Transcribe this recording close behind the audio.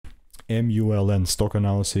MULN stock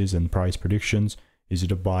analysis and price predictions. Easy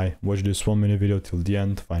to buy. Watch this 1-minute video till the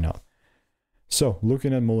end to find out. So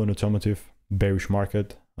looking at Mullen Automotive, bearish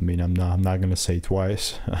market. I mean, I'm not gonna say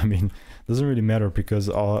twice. I mean, it doesn't really matter because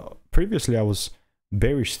previously I was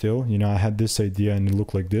bearish still. You know, I had this idea and it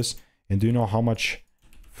looked like this. And do you know how much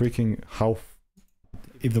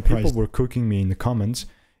if the people were cooking me in the comments,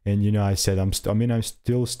 and you know, I said I'm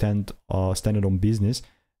still standing on business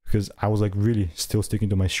because I was like really still sticking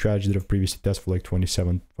to my strategy that I've previously tested for like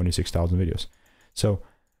 26,000 videos. So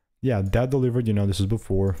yeah, that delivered. You know, this is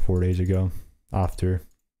before 4 days ago, after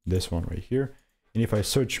this one right here. And if I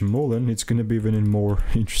search Mullen, it's gonna be even a more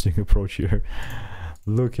interesting approach here.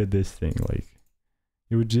 Look at this thing, like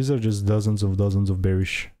these are just dozens of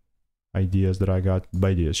bearish ideas that I got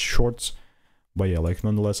by these shorts. But yeah, like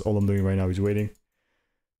nonetheless, all I'm doing right now is waiting.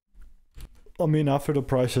 I mean, after the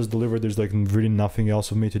price has delivered, there's like really nothing else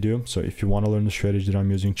for me to do. So if you want to learn the strategy that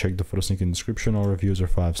I'm using, check the first link in the description. All reviews are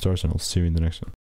 5 stars, and I'll see you in the next one.